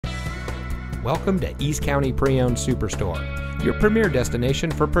Welcome to East County Pre-Owned Superstore, your premier destination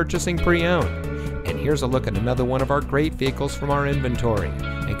for purchasing pre-owned. And here's a look at another one of our great vehicles from our inventory.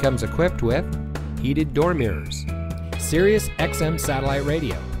 It comes equipped with heated door mirrors, Sirius XM satellite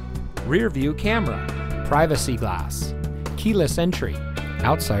radio, rear view camera, privacy glass, keyless entry,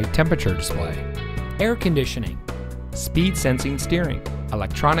 outside temperature display, air conditioning, speed sensing steering,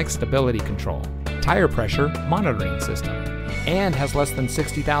 electronic stability control, tire pressure monitoring system, and has less than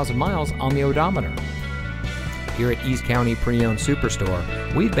 60,000 miles on the odometer. Here at East County Pre-Owned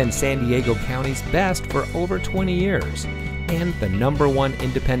Superstore, we've been San Diego County's best for over 20 years and the #1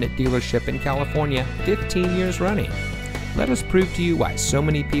 independent dealership in California 15 years running. Let us prove to you why so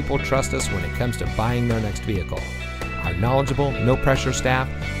many people trust us when it comes to buying their next vehicle. Our knowledgeable, no-pressure staff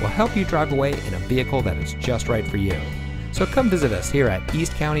will help you drive away in a vehicle that is just right for you. So come visit us here at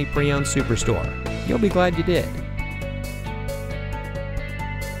East County Pre-Owned Superstore. You'll be glad you did.